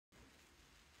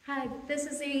Hi, this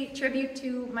is a tribute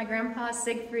to my grandpa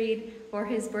Siegfried for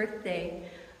his birthday.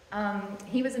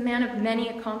 He was a man of many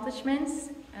accomplishments.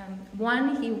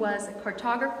 One, he was a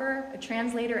cartographer, a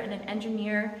translator, and an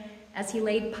engineer as he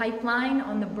laid pipeline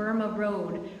on the Burma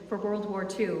Road for World War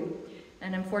II.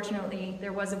 And unfortunately,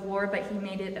 there was a war, but he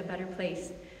made it a better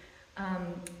place.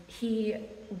 He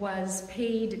was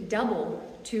paid double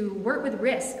to work with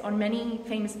risk on many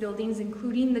famous buildings,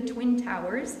 including the Twin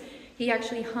Towers. He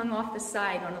actually hung off the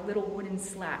side on a little wooden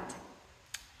slat.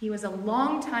 He was a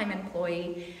long-time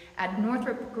employee at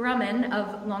Northrop Grumman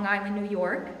of Long Island, New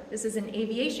York. This is an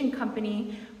aviation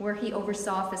company where he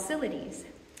oversaw facilities.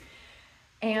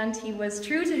 And he was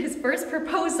true to his first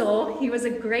proposal. He was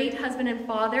a great husband and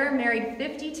father, married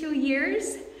 52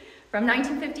 years, from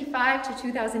 1955 to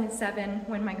 2007,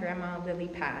 when my grandma Lily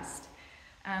passed.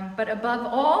 But above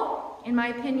all, in my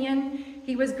opinion,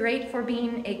 he was great for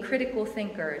being a critical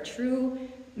thinker, a true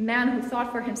man who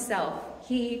thought for himself.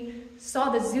 He saw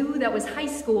the zoo that was high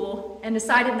school and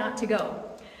decided not to go.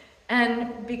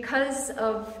 And because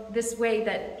of this way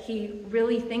that he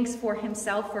really thinks for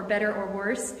himself, for better or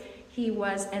worse, he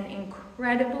was an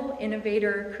incredible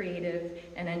innovator, creative,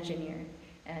 and engineer.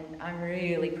 And I'm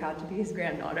really proud to be his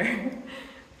granddaughter.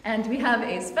 And we have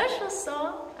a special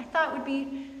song I thought would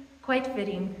be quite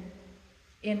fitting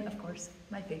in, of course,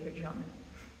 my favorite genre.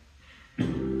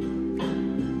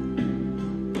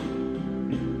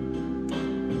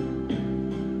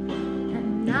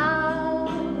 And now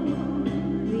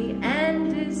the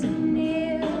end is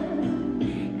near,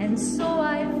 and so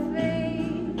I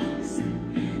face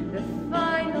the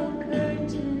final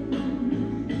curtain.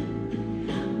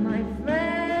 My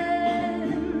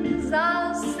friends,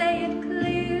 I'll say it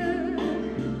clear,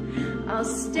 I'll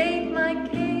state my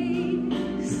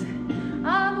case,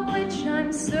 of which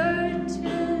I'm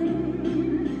certain.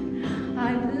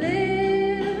 I've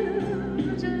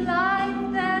lived a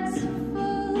life that's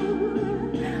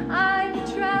full.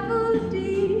 I've traveled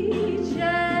each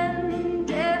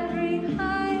and every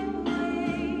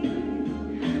highway,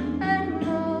 and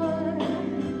more,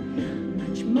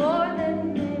 much more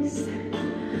than this,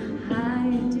 I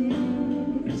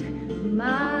did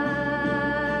my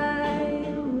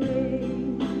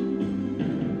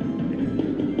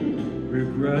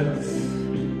regrets,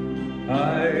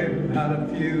 I've had a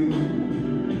few,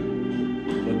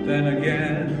 but then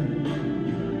again,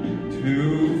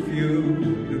 too few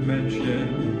to mention.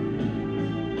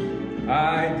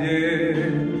 I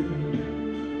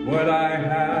did what I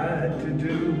had to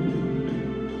do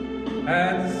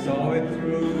and saw it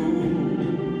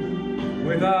through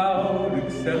without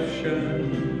exception.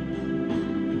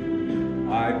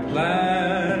 I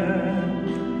planned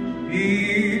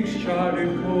each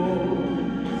charted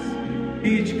course,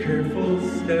 each careful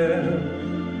step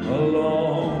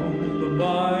along the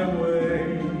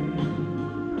byway.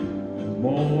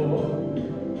 More,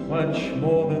 much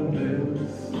more than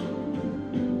this,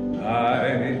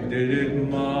 I did it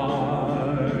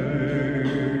my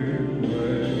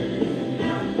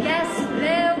way. Yes,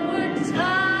 there were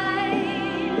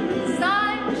times,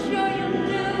 I'm sure you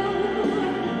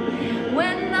knew,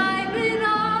 when I bit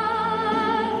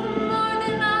off more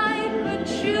than I could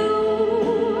chew.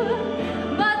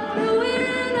 But through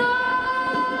it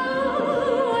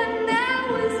all, when there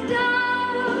was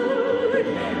doubt,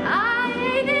 I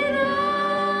ate it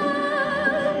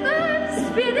up and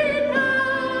spit it out.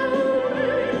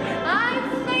 I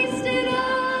faced it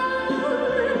all,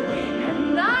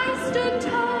 and I stood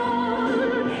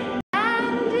tall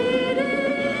and did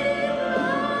it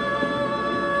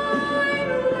my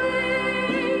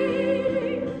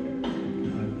way.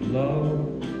 I've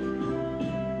loved,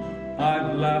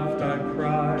 I've laughed, I've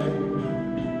cried,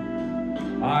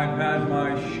 I've had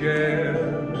my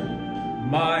share,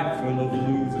 my fill of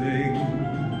losing,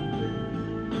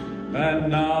 and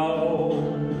now,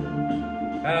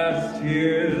 as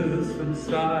tears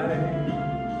subside,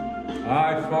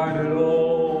 I find it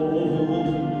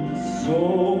all so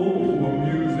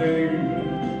amusing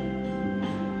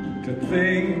to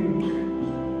think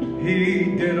he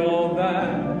did all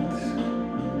that,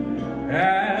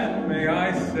 and may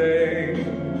I say,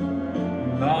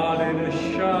 not in a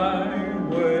shy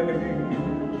way.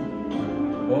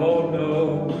 Oh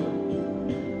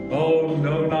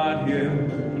no, not him.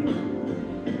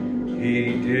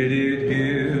 He did it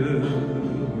his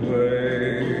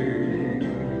way.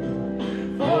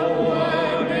 For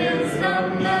what is a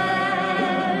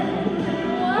man?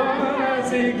 What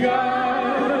has he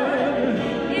got?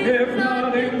 If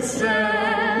not himself,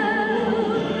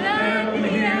 then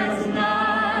he has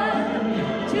none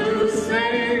to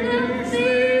say the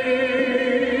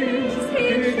things he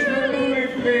truly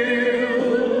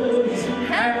feels.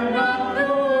 And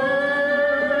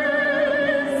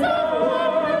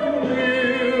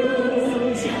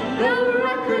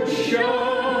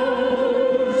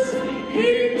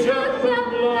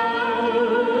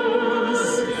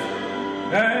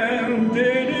and